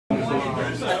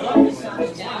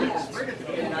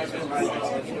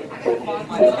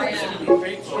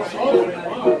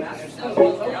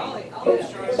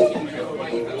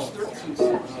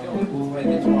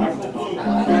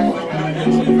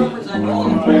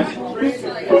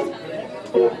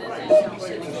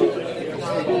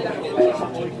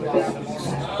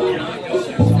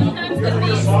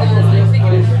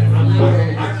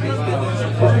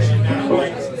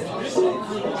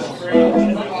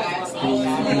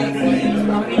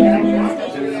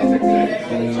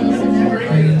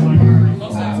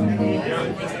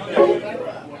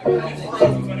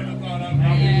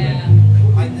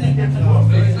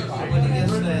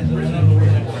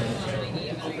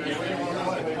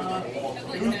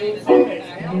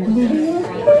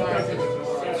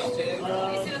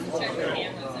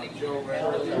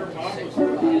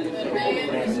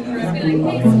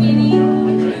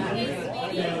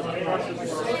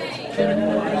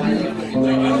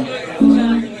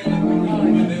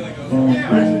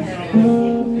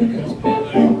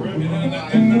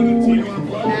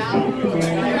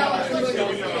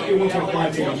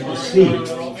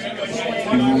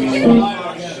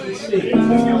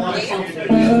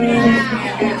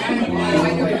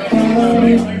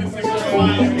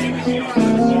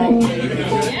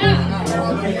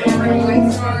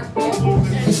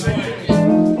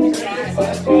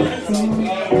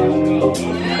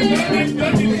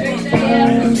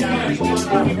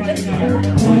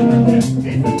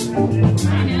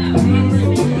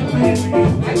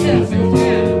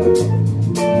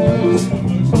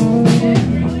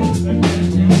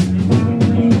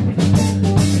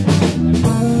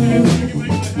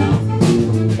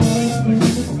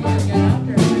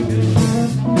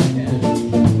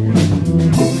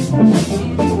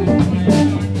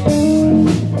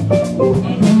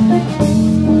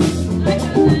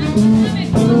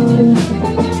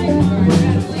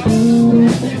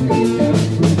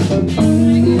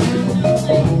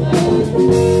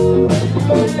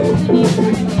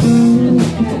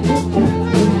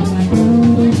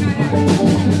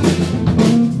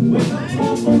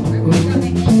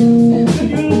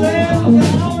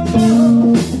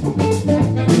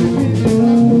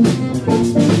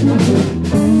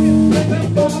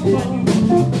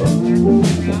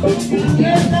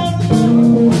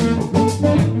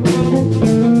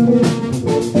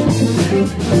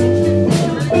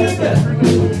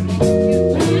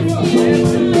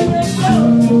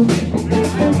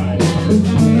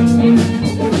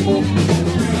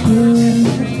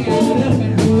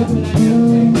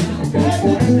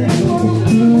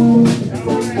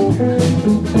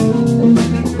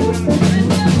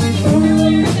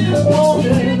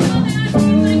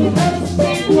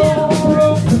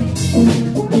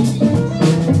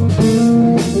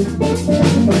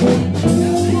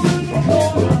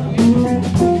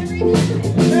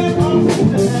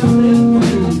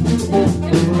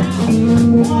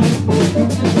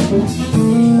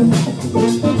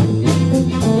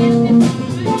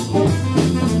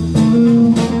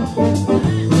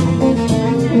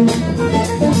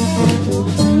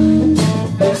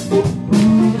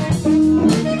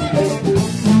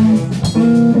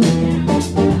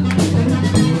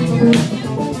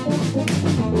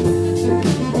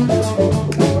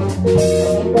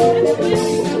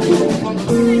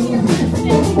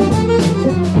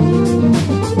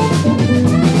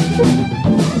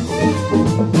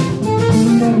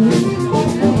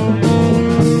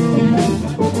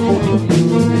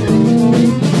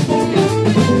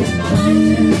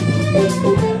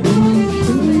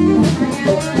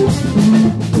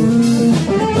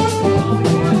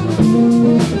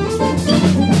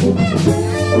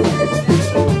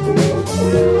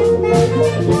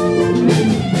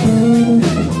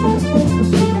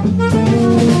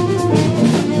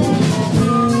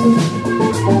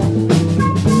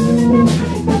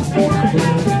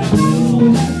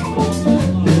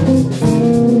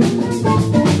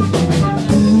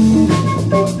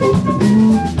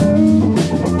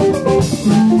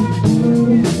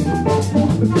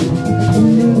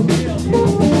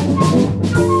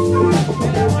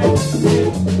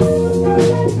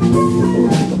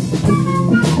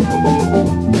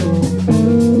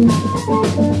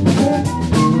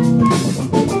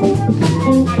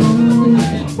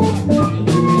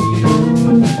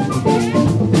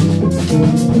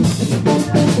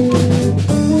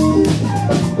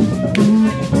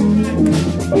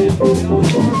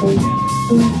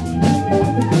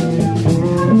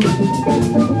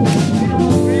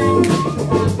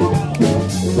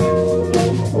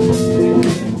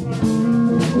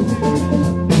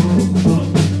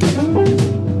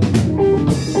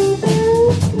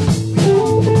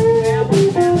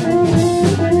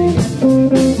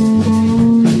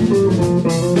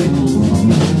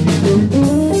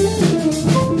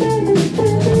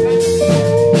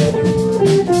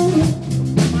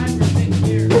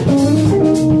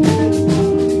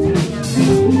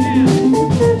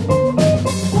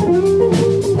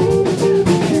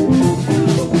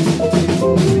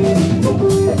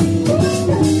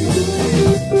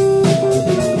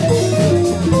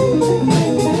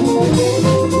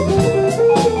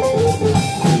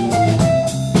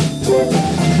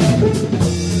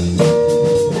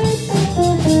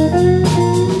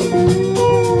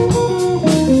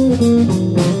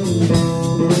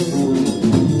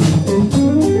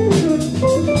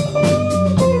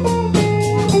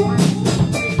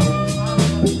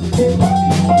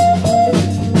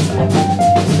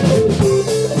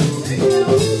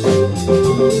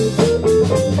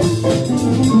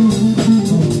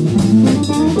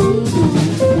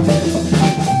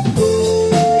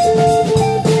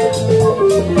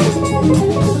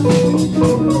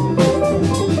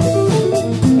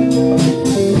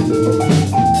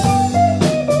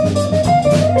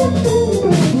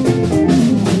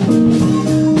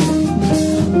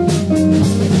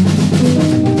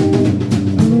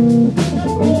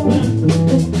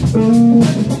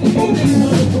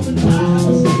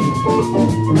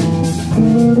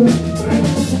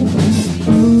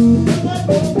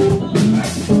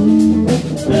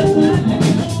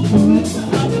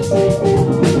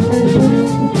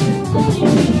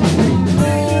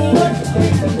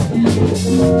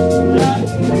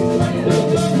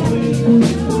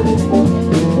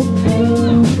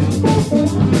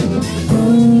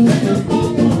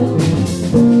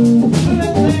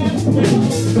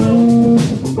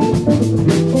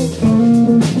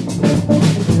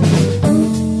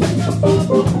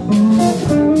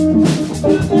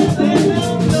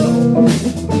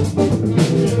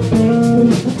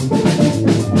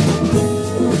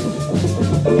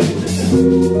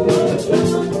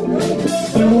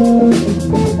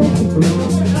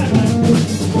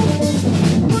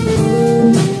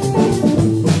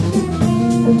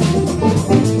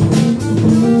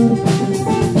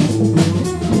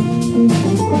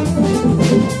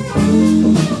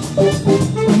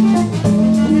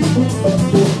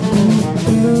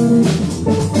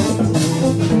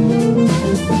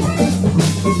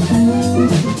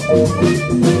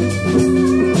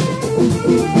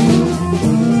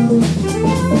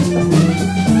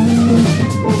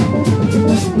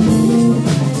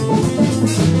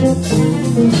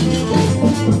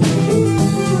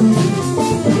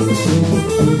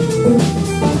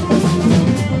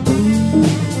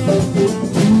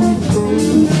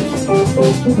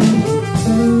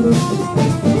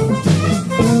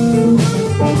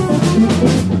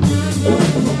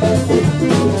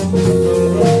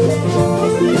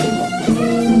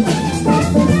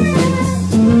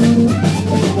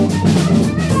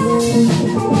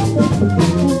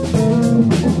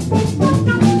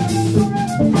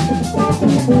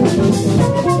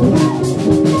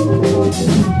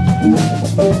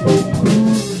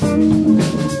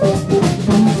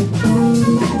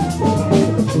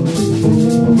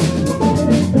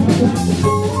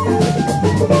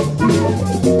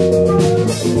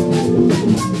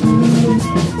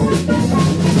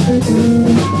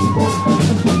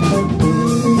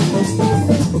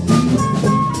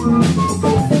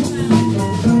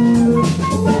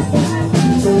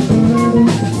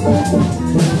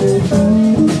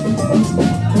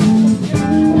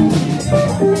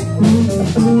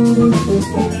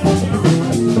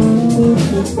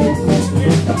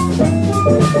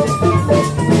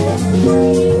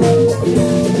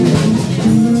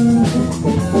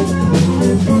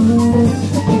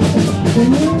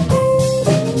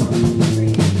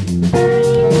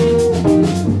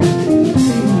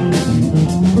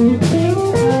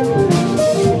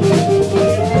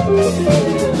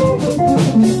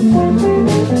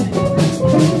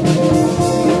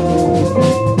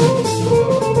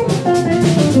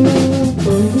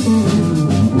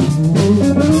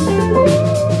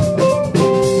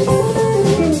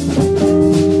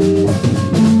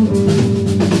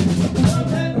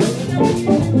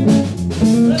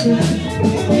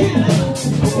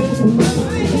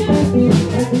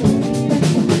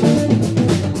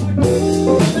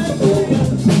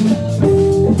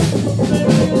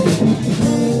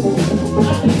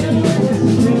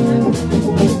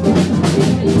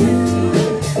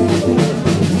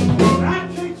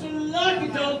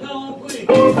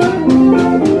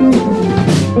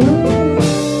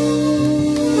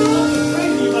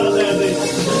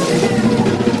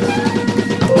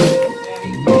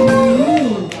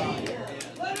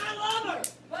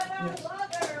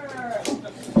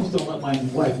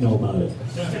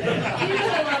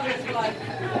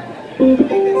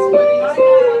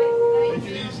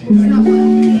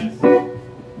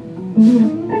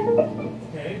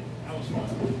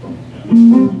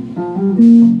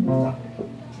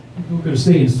We're going to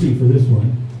stay in C for this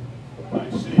one.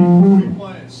 C. What are you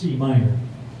playing? C minor.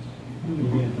 Do it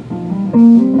again.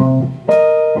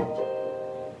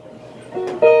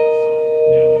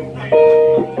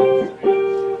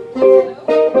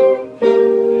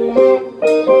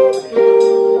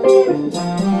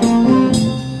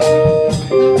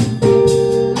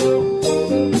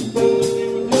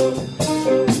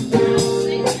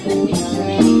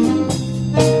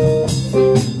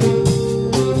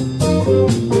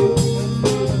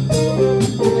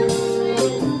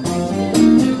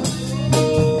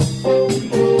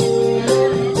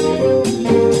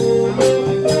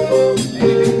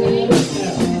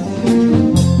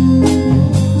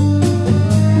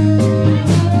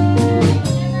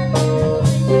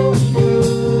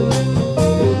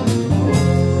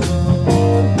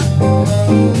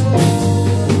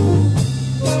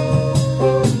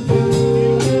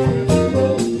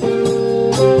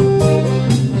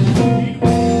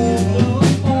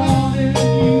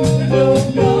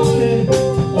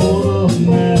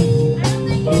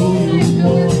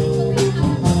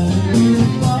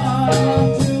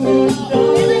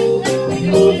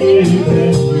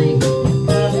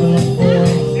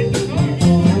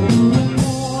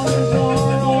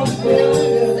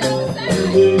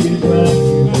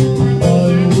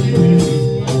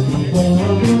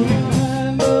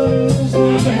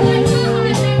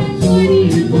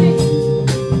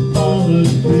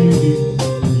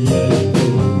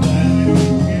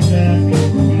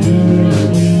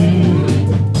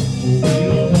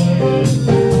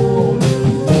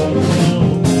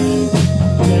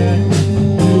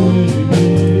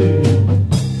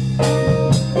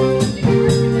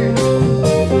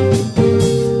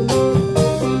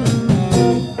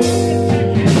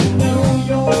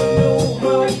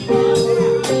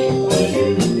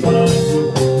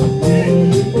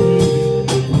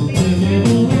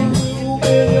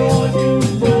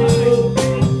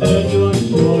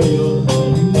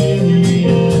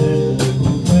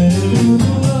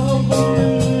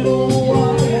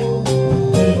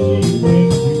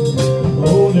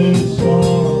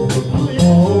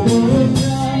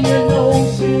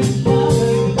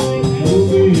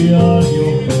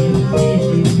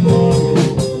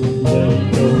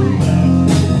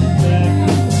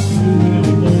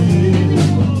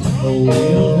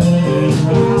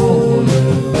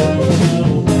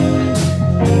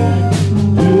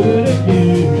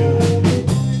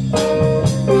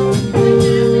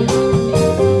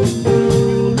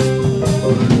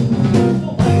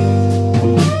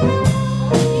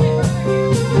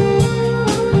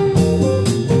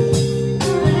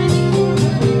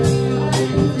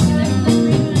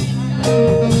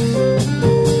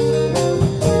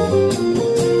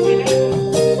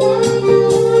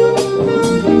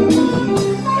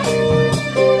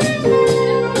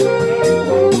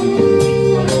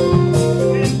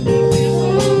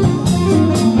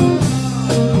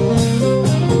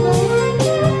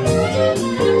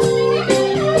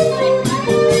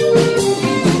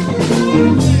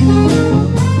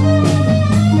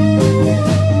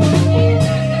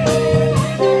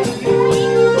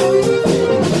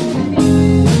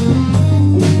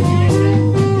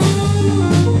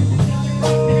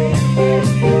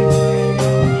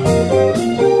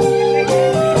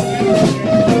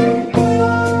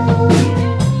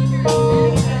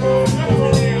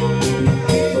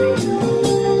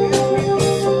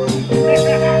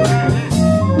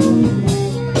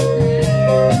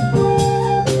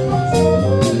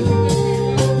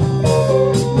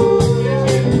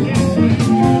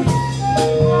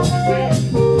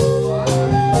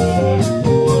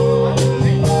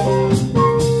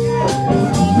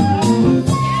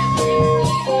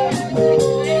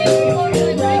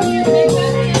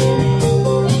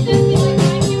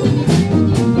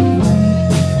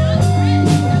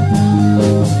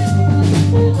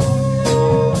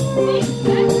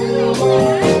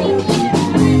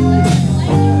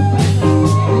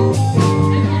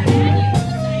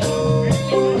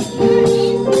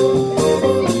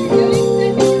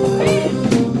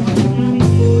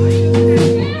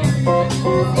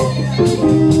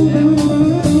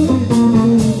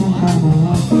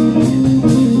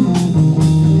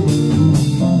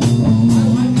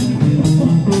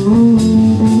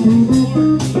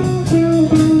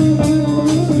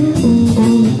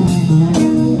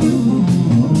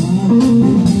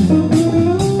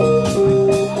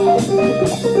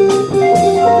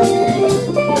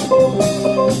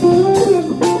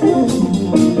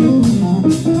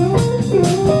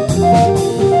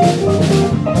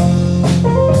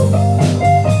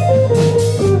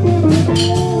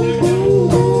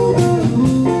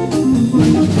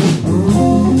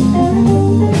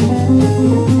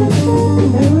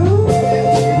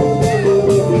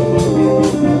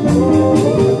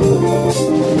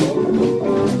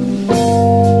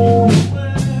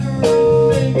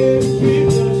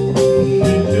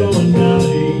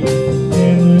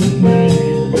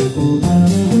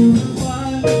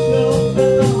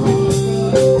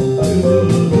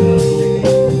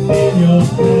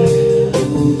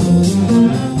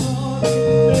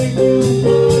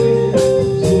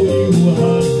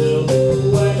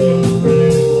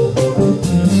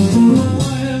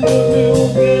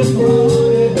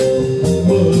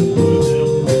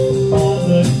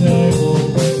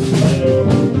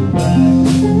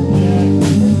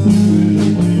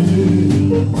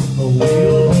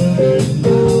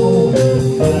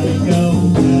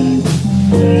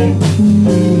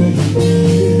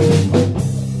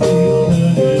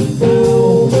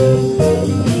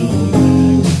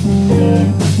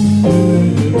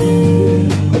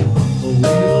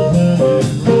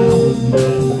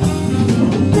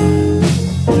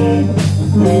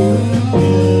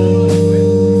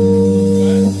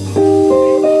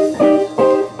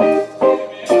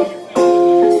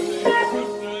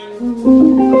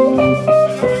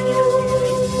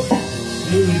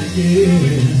 Steady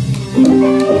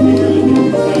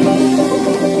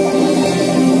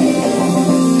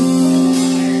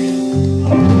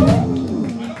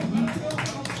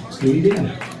down.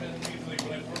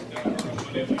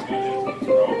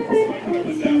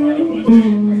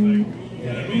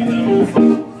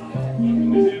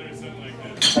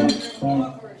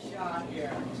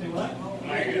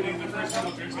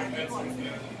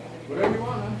 Whatever you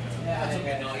want, huh? Yeah, that's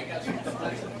okay. No, you got some.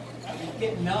 I'm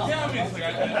getting numb. Yeah, I mean, it's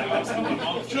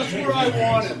like just where I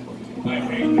want it.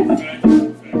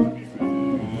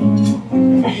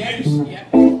 Yeah,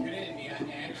 good in me. I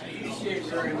actually appreciate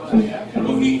very much.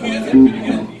 Well, he hasn't been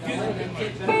good. He hasn't been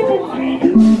like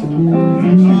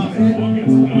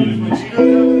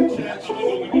that.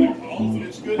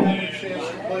 It's good having a chance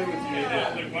to play with you.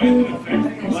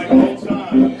 Like all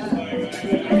time.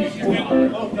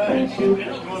 Oh, thanks. You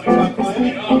want to stop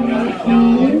playing? I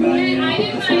did my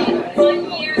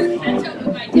 1 year catch-up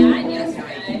with my dad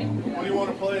yesterday. What do you want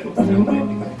to play?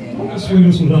 Swing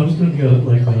this one out. I'm just gonna go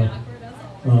like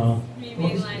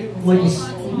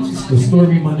the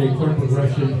Stormy Monday chord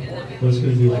progression, but it's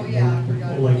gonna be like a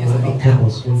up-tempo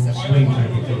swing type of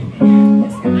thing. I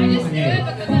just do it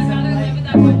because my brother lived with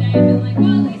that one day and been like,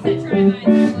 well, at least I tried my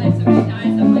entire life so many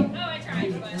times. I'm like, oh, I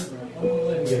tried, but I can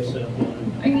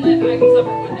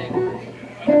suffer one day.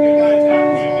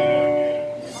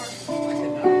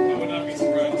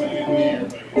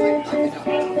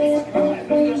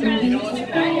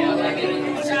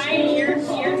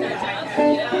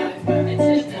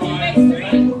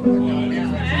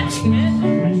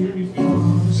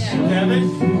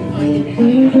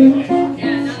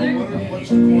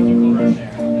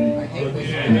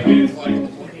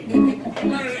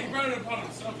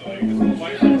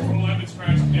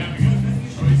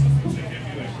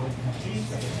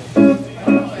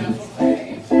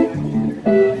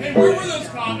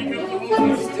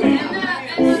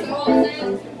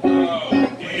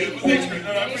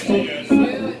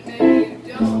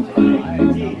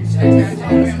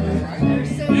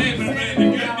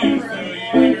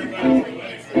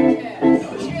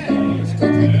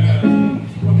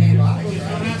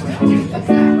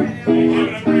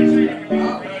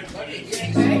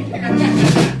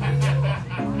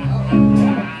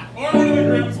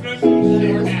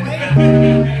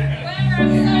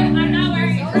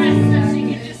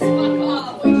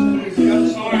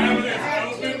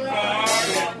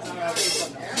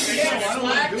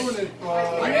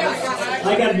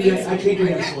 I can't do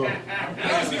that slow.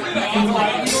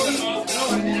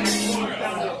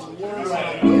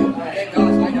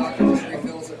 My doctor just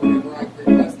refills it whenever I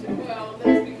request it. Well,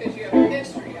 that's because you have a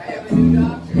history. I have a new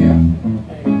doctor. Yeah.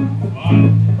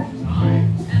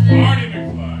 Marty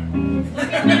McFly.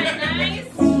 Look at my nice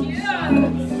shoes.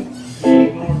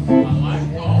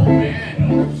 Oh, man.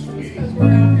 Because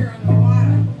we're out here on the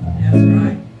water. That's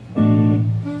right.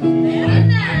 Very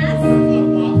nice.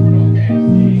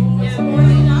 Yeah, more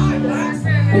than not. Last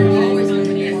Always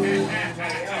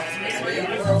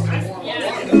Yeah,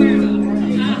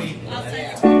 company. I'll say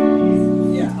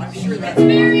Yeah, I'm sure that's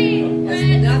very has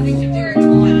red nothing to do with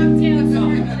cocktail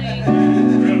sparkling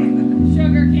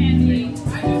sugar candy,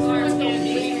 bar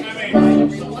candy.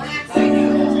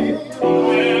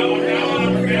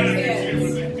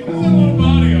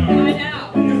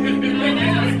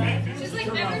 relaxing. She's like,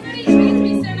 everybody treats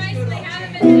me so nice, and they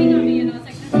haven't been hitting on me, and I was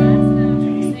like, no, that's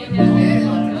them. They know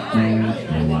all the time. That's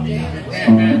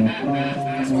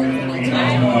why I feel like I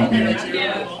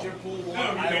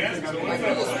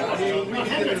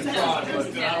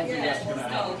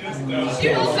She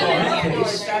will fit in.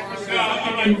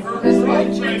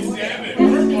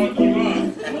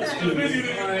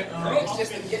 it's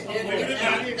just getting in and getting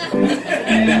out.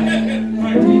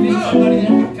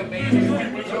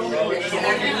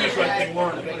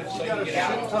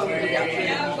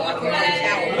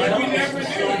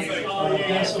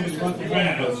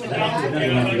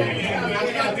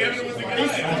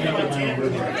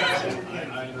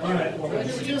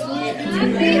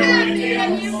 Be happy,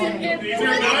 and you can. These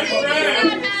are my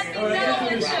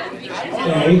friends.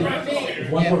 Okay,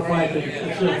 145.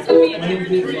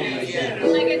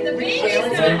 Like if the baby's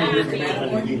not happy, no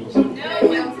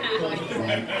one's happy.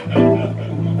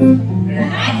 I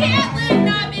can't live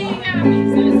not being happy,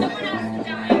 so someone has to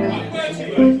die.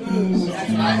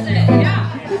 That's it, yeah.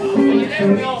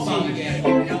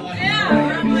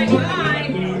 Yeah, I'm like, bye. I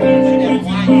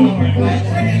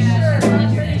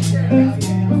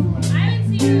haven't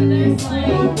seen her this like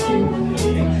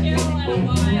chill in a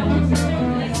while.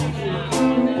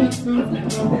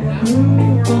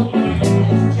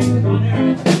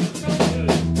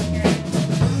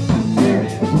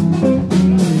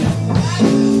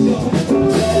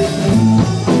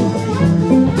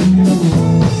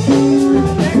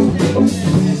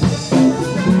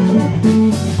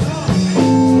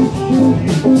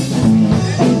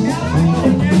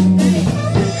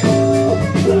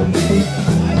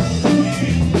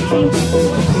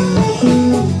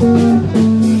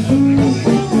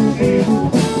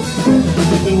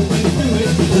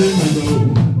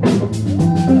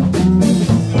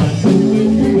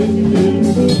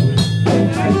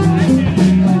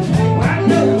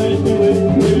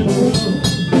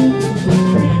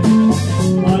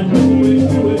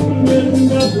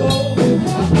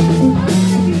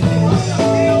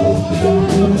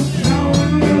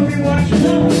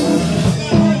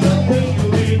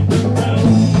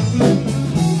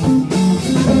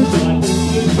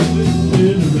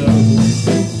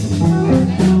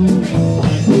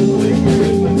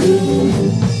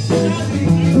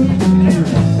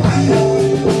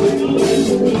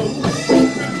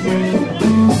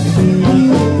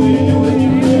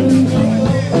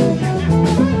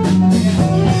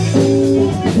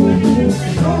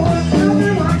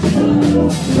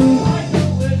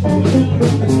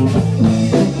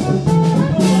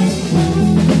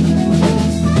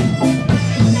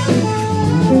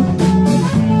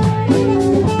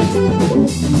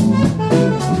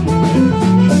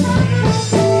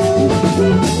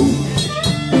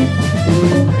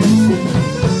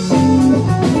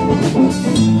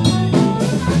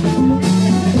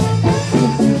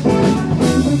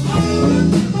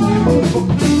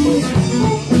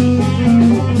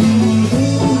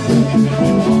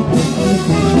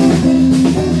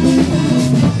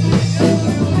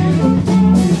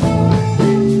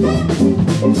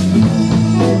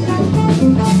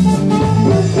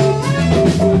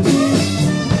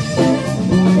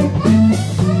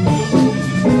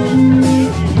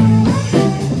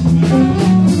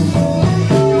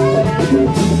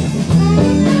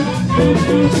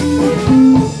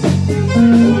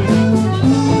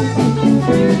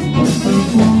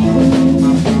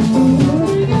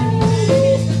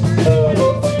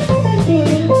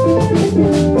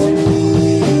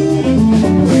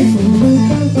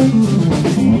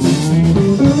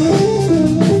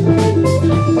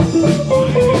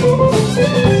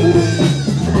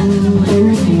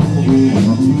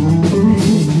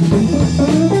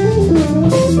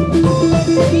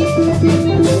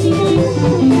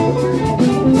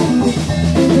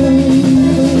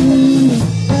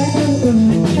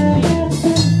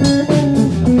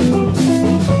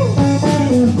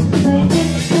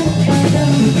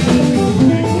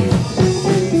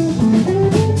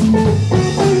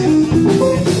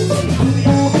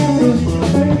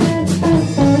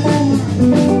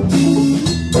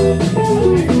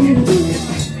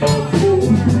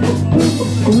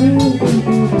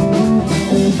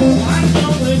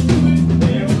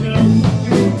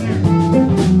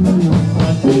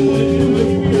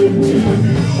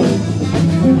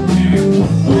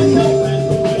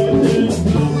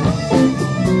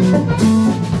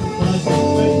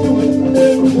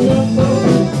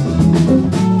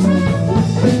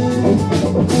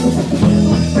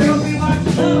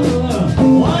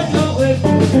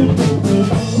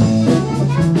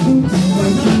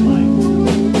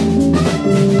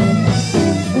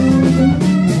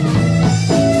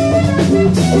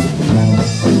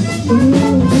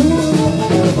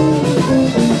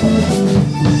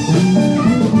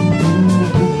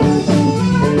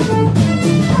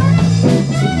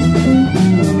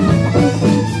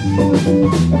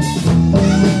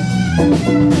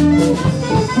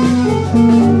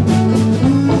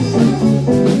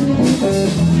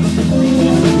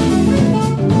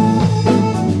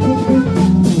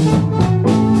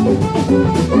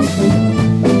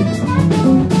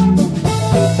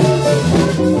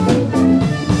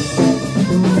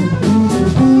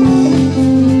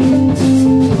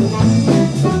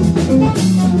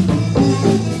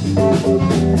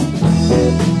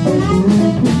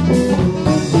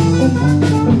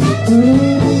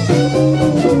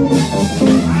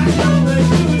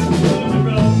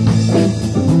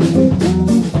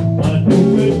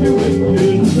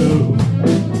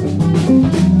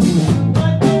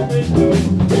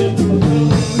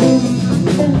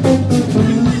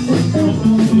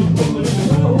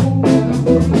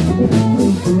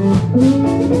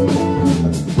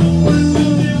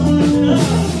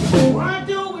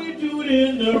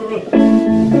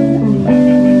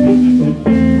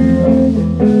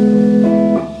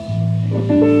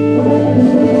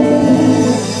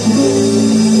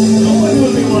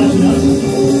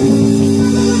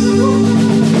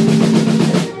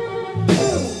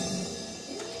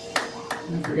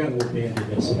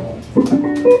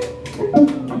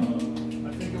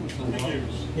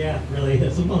 Yeah, really,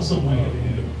 it's about someone. All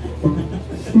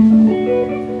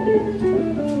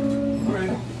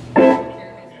right.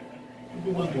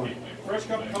 Do one more. Fresh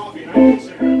cup of coffee, and I can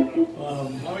sit here.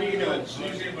 How are you doing?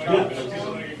 Yeah,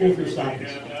 full for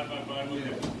stockings.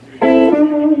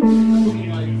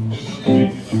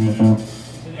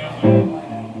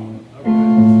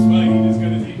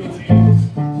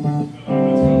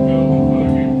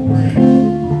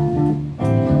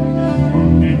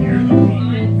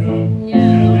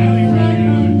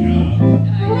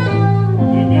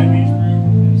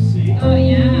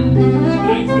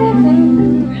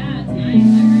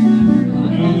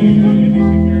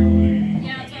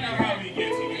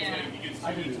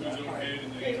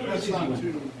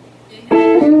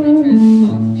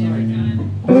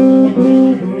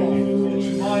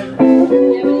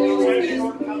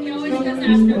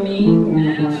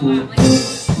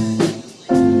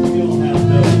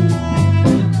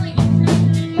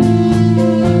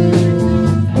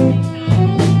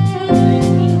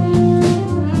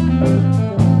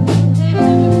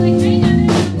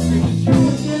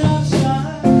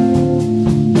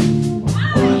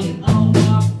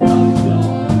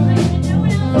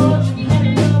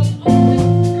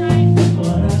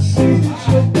 What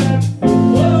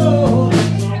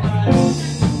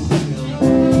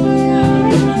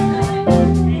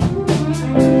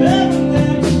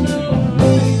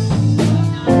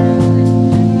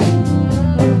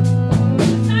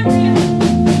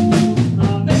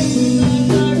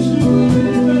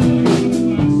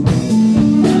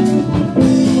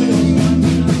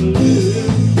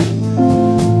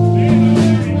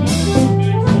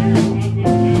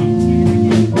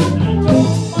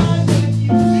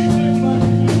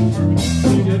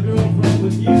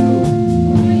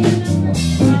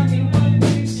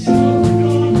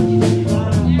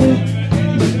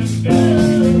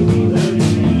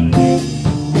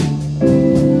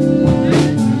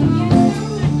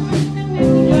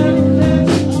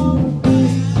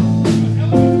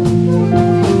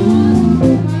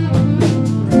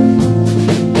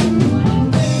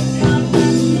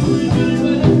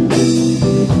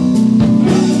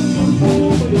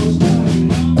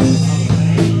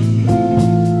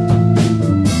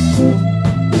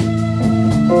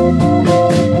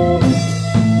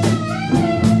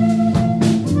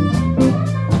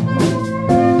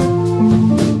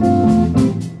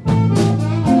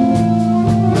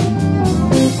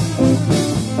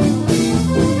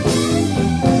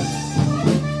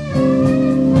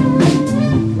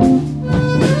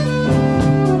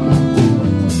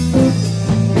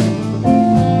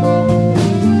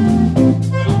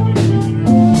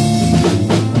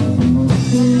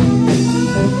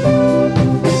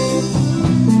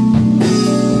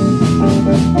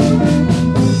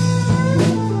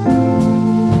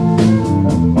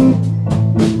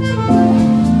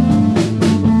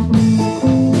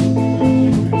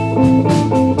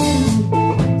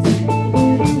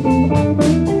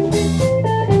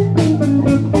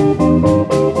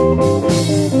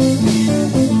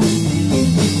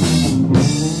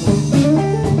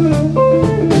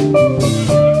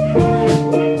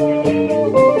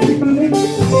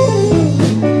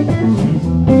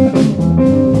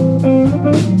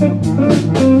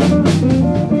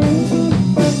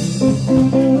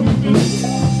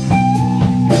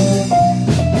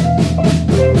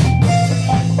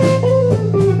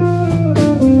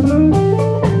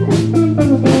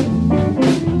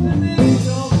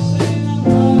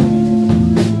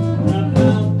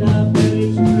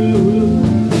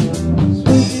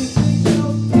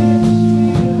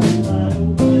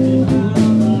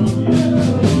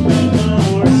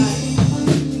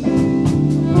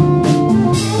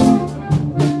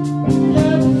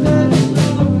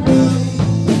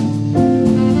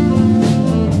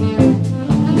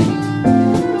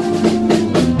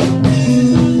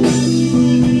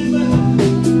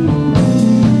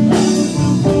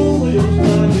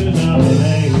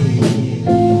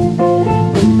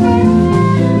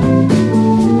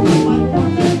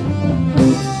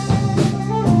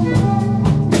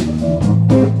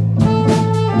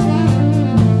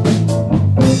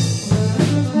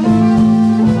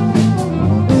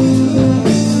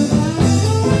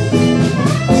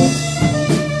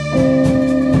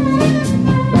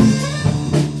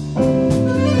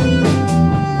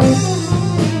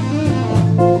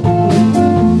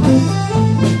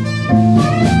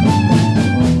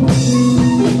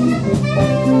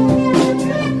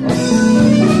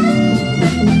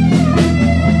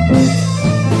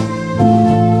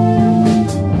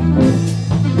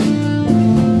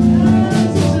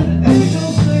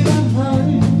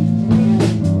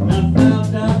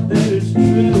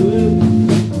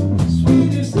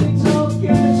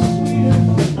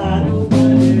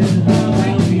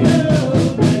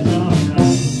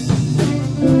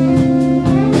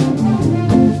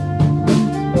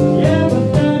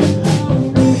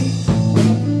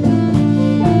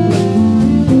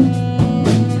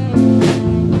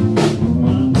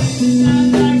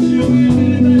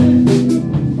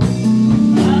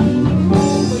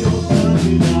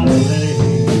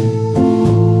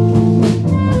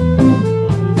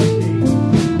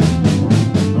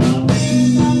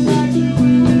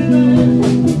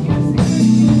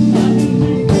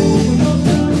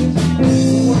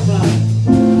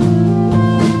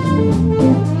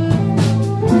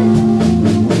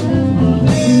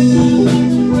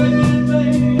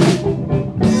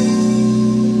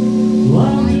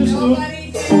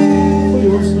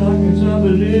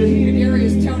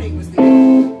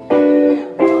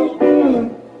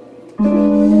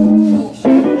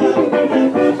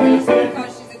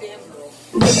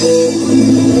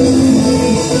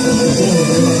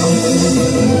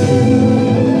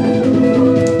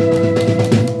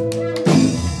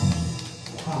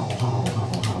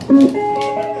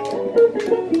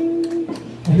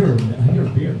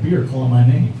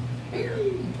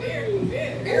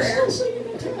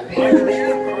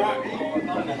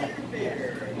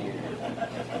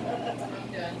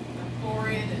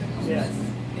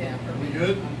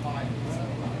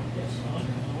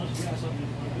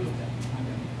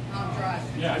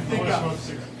think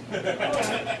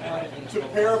to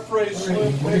paraphrase Slim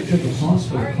We're gonna take a Pickens, pause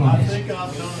for the I climax. think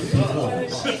I've done enough.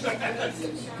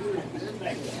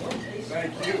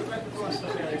 Thank you.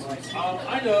 I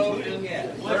know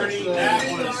learning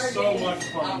that was so much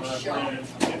fun, my friend.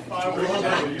 If I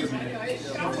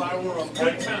were a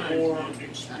bit more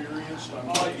experienced,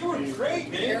 you were great,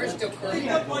 man. Hair's still curly.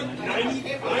 Like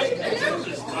 95.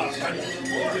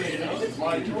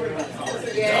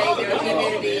 Yay for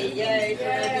humidity! Yay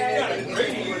for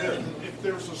humidity! If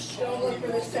there's a Don't song look for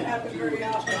this to happen very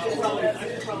often. Just all that's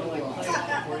it.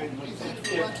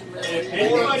 if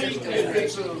anybody, if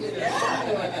it's a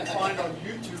find on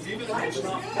YouTube, even if it's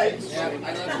not famous, Yeah, I love the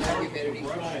humidity.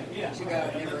 She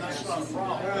got it in her that's house. not a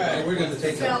problem. All right, we're going to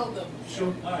take a Seldom.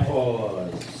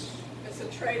 pause. It's a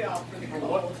trade-off for the For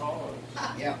what cold.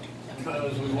 cause? Yeah.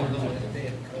 Because we want to know what the day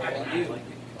of